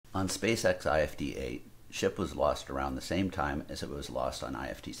On SpaceX IFT-8, ship was lost around the same time as it was lost on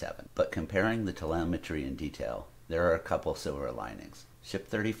IFT-7. But comparing the telemetry in detail, there are a couple silver linings. Ship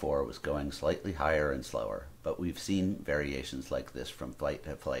 34 was going slightly higher and slower, but we've seen variations like this from flight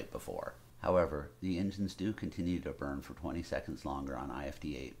to flight before. However, the engines do continue to burn for 20 seconds longer on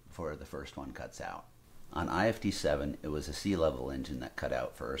IFT-8 before the first one cuts out. On IFT-7, it was a sea-level engine that cut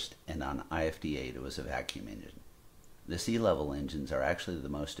out first, and on IFT-8 it was a vacuum engine. The sea-level engines are actually the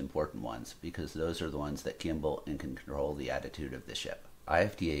most important ones because those are the ones that gimbal and can control the attitude of the ship.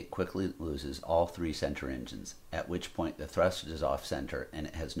 IFT-8 quickly loses all three center engines, at which point the thrust is off center and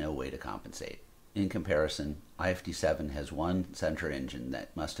it has no way to compensate. In comparison, IFT-7 has one center engine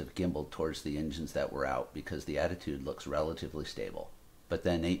that must have gimbaled towards the engines that were out because the attitude looks relatively stable. But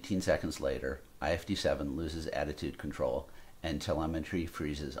then 18 seconds later, IFT-7 loses attitude control and telemetry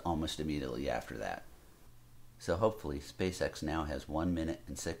freezes almost immediately after that. So hopefully SpaceX now has 1 minute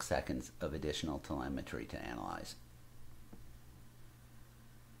and 6 seconds of additional telemetry to analyze.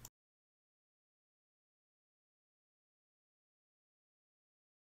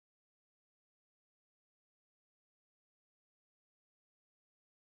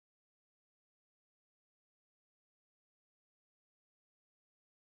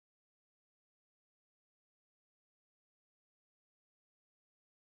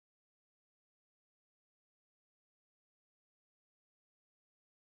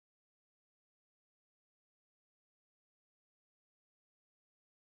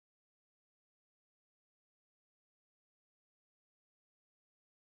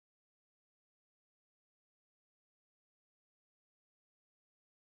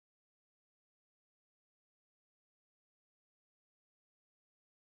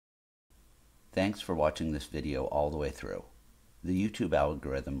 Thanks for watching this video all the way through. The YouTube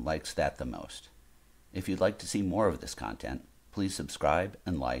algorithm likes that the most. If you'd like to see more of this content, please subscribe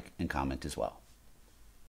and like and comment as well.